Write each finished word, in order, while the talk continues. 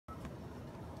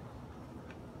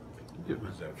What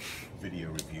was a video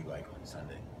review like on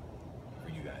Sunday for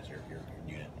you guys, your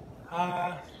unit?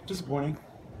 Disappointing.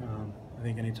 I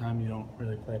think anytime you don't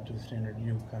really play up to the standard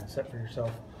you kind of set for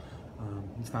yourself,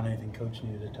 it's not anything Coach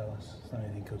needed to tell us. It's not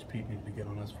anything Coach Pete needed to get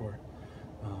on us for.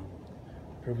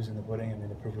 Proof was in the pudding. I mean,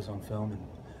 the proof was on film,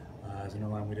 and as an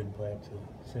O-line, we didn't play up to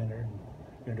the standard. And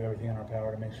we're going to do everything in our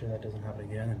power to make sure that doesn't happen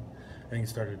again. And I think it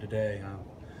started today.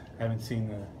 I haven't seen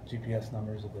the GPS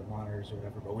numbers of the monitors or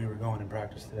whatever, but we were going in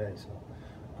practice today. So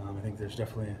I think there's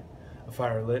definitely a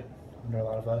fire lit under a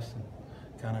lot of us.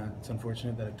 And it's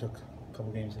unfortunate that it took a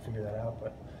couple games to figure that out,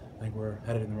 but I think we're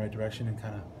headed in the right direction and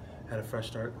kind of had a fresh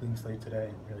start, clean slate today,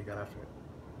 and really got after it.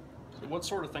 So what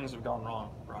sort of things have gone wrong,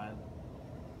 Brian?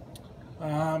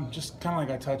 Just kind of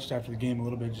like I touched after the game a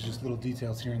little bit, just little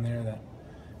details here and there that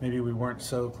maybe we weren't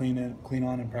so clean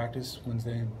on in practice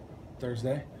Wednesday and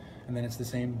Thursday, and then it's the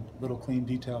same little clean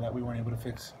detail that we weren't able to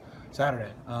fix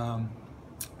Saturday.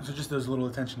 So just those little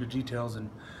attention to details, and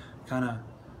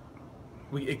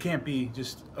it can't be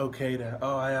just okay to,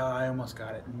 I almost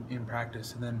got it in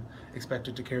practice, and then expect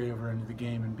it to carry over into the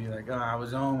game and be like, I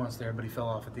was almost there, but he fell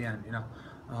off at the end.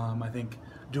 I think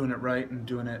doing it right and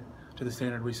doing it to the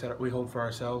standard we hold for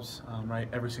ourselves, right,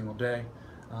 every single day,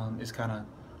 is kind of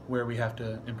where we have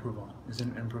to improve on, is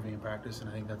improving in practice, and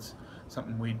I think that's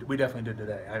something we definitely did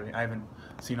today. I haven't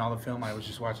seen all the film. I was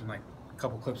just watching like a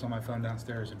couple clips on my phone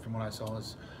downstairs, and from what I saw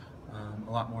is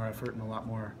a lot more effort and a lot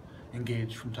more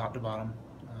engaged from top to bottom,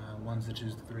 ones, the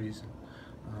twos, the threes.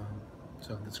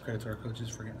 So that's credit to our coaches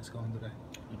for getting us going today.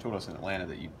 You told us in Atlanta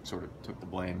that you sort of took the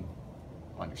blame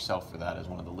on yourself for that as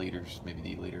one of the leaders, maybe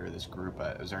the leader of this group.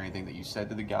 Is there anything that you said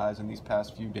to the guys in these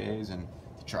past few days and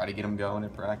to try to get them going in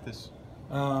practice?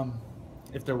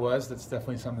 If there was, that's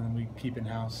definitely something that we keep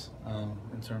in-house,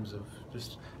 in terms of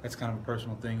just, that's kind of a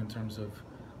personal thing in terms of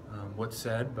what's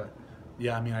said. But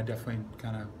yeah, I mean, I definitely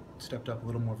kind of stepped up a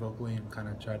little more vocally and kind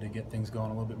of tried to get things going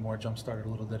a little bit more, jump-started a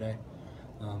little today,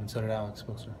 and so did Alex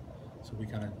Bookser. So we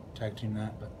kind of tag-teamed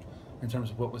that. But in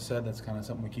terms of what was said, that's kind of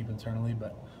something we keep internally.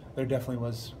 But there definitely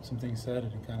was some things said,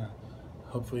 and kind of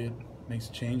hopefully it makes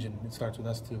a change, and it starts with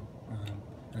us too,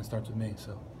 and it starts with me.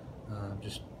 So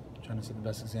just trying to set the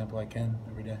best example I can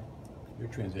every day. Your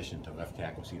transition to left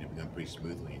tackle seemed to be going pretty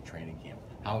smoothly in training camp.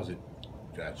 How has it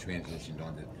transitioned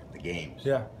onto the games?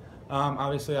 Yeah.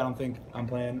 Obviously, I don't think I'm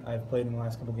playing. I've played in the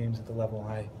last couple games at the level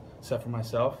I set for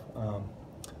myself.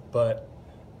 But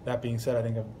that being said, I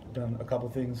think I've done a couple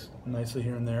things nicely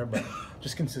here and there, but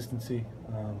just consistency.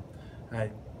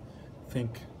 I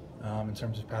think in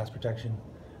terms of pass protection,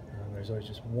 there's always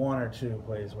just one or two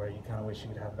plays where you kind of wish you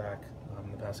could have back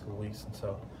in the past couple weeks. And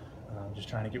so just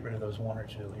trying to get rid of those one or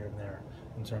two here and there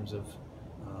in terms of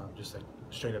just like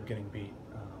straight up getting beat.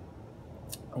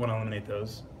 I want to eliminate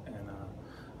those, and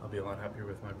I'll be a lot happier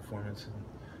with my performance.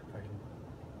 And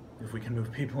if we can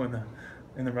move people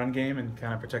in the run game and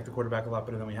kind of protect the quarterback a lot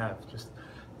better than we have. Just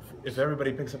if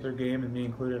everybody picks up their game, and me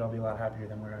included, I'll be a lot happier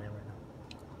than where I am right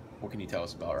now. What can you tell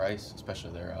us about Rice,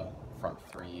 especially their front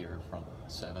three or front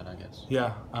seven, I guess?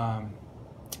 Yeah,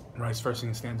 Rice, first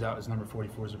thing that stands out is number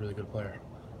 44 is a really good player.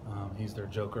 He's their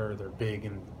joker, their big,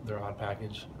 and their odd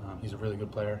package. He's a really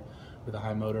good player with a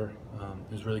high motor,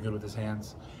 who's really good with his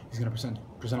hands. He's going to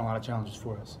present a lot of challenges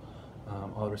for us.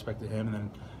 All the respect to him. And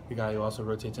then the guy who also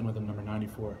rotates in with him, number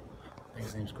 94, I think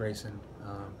his name's Grayson,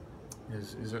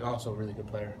 is also a really good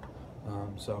player.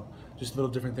 So just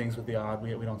little different things with the odd.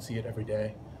 We don't see it every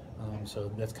day.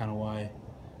 So that's kind of why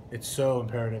it's so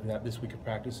imperative that this week of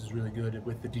practice is really good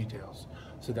with the details,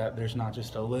 so that there's not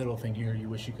just a little thing here you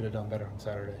wish you could have done better on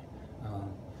Saturday.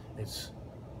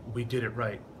 We did it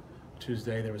right.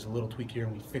 Tuesday there was a little tweak here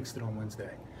and we fixed it on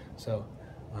Wednesday. So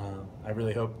I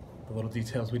really hope the little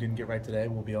details we didn't get right today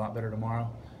will be a lot better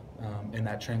tomorrow. And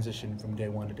that transition from day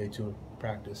one to day two of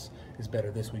practice is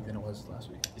better this week than it was last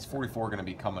week. Is 44 going to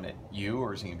be coming at you,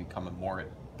 or is he going to be coming more at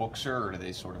Bookser, or do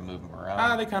they sort of move him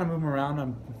around? They kind of move him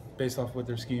around based off what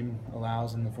their scheme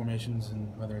allows and the formations,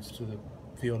 and whether it's to the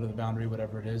field or the boundary,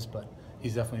 whatever it is. But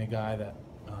he's definitely a guy that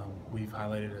we've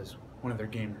highlighted as one of their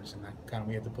gamers, and that kind of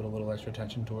we have to put a little extra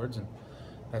attention towards, and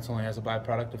that's only as a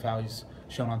byproduct of how he's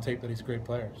shown on tape that he's a great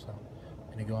player. So,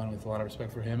 and you go on with a lot of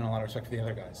respect for him and a lot of respect for the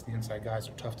other guys. The inside guys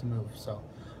are tough to move, so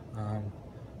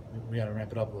we got to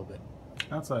ramp it up a little bit.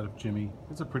 Outside of Jimmy,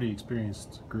 it's a pretty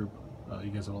experienced group. You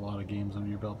guys have a lot of games under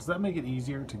your belt. Does that make it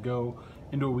easier to go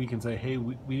into a week and say, hey,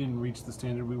 we didn't reach the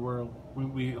standard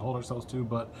we hold ourselves to,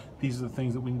 but these are the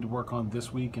things that we need to work on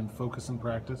this week and focus in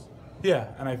practice?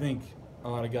 Yeah, and I think a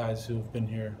lot of guys who've been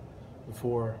here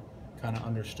before kind of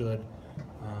understood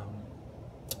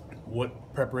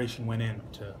what preparation went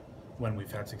into when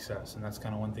we've had success, and that's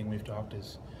kind of one thing we've talked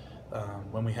is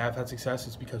when we have had success,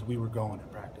 it's because we were going to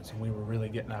practice and we were really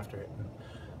getting after it. And,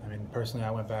 I mean, personally,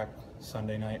 I went back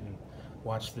Sunday night and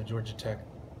watched the Georgia Tech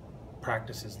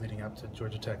practices leading up to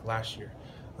Georgia Tech last year,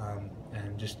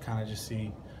 and just kind of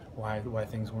see why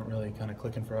things weren't really kind of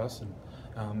clicking for us.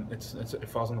 And it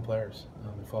falls on the players.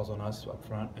 It falls on us up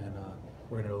front, and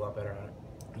we're going to do a lot better at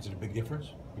it. Is it a big difference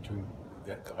between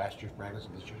the last year's practice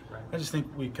and this year's practice? I just think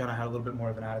we kind of had a little bit more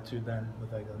of an attitude then,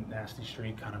 with like a nasty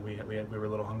streak. Kind of we were a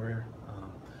little hungrier.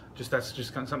 That's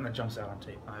just kind of something that jumps out on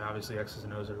tape. Obviously, X's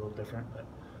and O's are a little different, but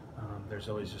there's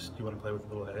always just, you want to play with a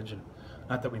little edge, and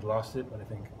not that we lost it, but I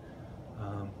think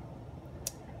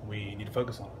we need to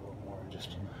focus on it a little more and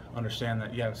just understand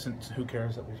that, yeah, since who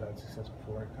cares that we've had success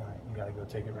before? You got to go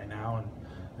take it right now, and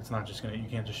it's not just you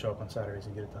can't just show up on Saturdays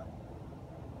and get it done.